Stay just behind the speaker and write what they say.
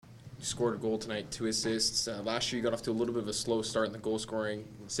scored a goal tonight, 2 assists. Last year you got off to a little bit of a slow start in the goal scoring.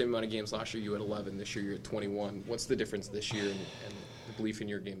 Same amount of games last year you had 11. This year you're at 21. What's the difference this year and the belief in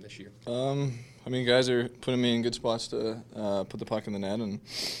your game this year? I mean, guys are putting me in good spots to put the puck in the net and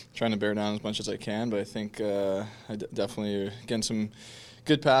trying to bear down as much as I can. But I think I definitely getting some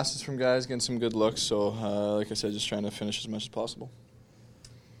good passes from guys, getting some good looks. So, like I said, just trying to finish as much as possible.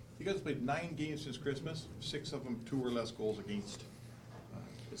 You guys played 9 games since Christmas, 6 of them 2 or less goals against.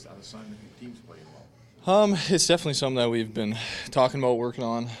 Is that a sign that your team's playing well? It's definitely something that we've been talking about, working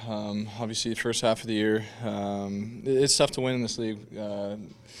on. Obviously, the first half of the year, it's tough to win in this league.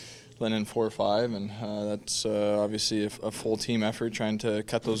 Letting in 4 or 5, and that's obviously a full team effort trying to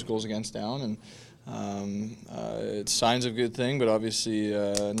cut those goals against down. And it's signs of a good thing, but obviously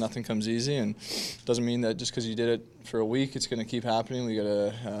nothing comes easy, and doesn't mean that just because you did it for a week, it's going to keep happening. We got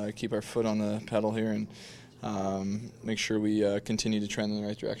to keep our foot on the pedal here and make sure we continue to trend in the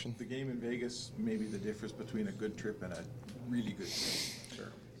right direction. The game in Vegas may be the difference between a good trip and a really good trip.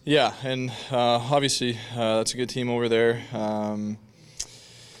 Sure. Yeah, and obviously that's a good team over there.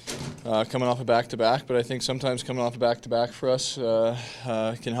 Coming off a back-to-back, but I think sometimes coming off a back-to-back for us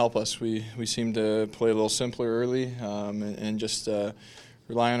can help us. We seem to play a little simpler early and just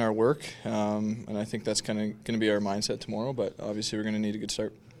rely on our work, and I think that's kind of going to be our mindset tomorrow, but obviously we're going to need a good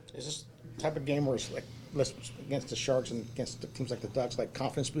start. Is this type of game where it's like against the Sharks and against the teams like the Ducks, like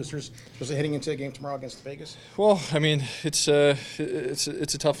confidence boosters, especially heading into a game tomorrow against Vegas? Well, I mean, it's a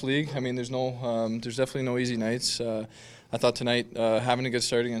tough league. I mean, there's definitely no easy nights. I thought tonight having a good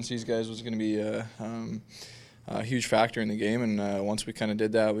start against these guys was going to be a huge factor in the game, and once we kind of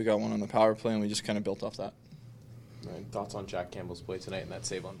did that, we got one on the power play, and we just kind of built off that. Right. Thoughts on Jack Campbell's play tonight and that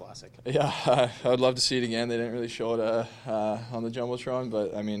save on Vlasic? Yeah, I would love to see it again. They didn't really show it on the Jumbotron,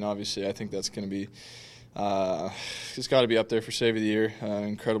 but I mean, obviously, I think that's going to be it's got to be up there for save of the year.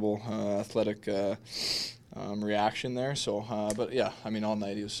 Incredible athletic reaction there. So, but yeah, I mean, all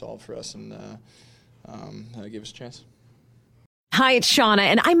night he was solid for us and gave us a chance. Hi, it's Shauna,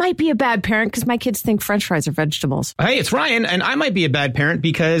 and I might be a bad parent because my kids think French fries are vegetables. Hey, it's Ryan, and I might be a bad parent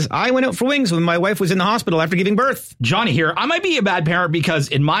because I went out for wings when my wife was in the hospital after giving birth. Johnny here. I might be a bad parent because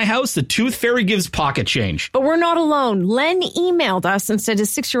in my house, the tooth fairy gives pocket change. But we're not alone. Len emailed us and said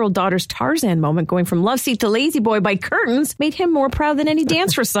his 6-year-old daughter's Tarzan moment going from love seat to lazy boy by curtains made him more proud than any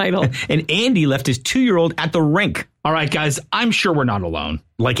dance recital. And Andy left his 2-year-old at the rink. All right, guys, I'm sure we're not alone.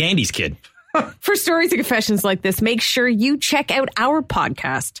 Like Andy's kid. For stories and confessions like this, make sure you check out our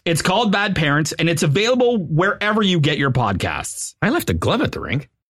podcast. It's called Bad Parents, and it's available wherever you get your podcasts. I left a glove at the rink.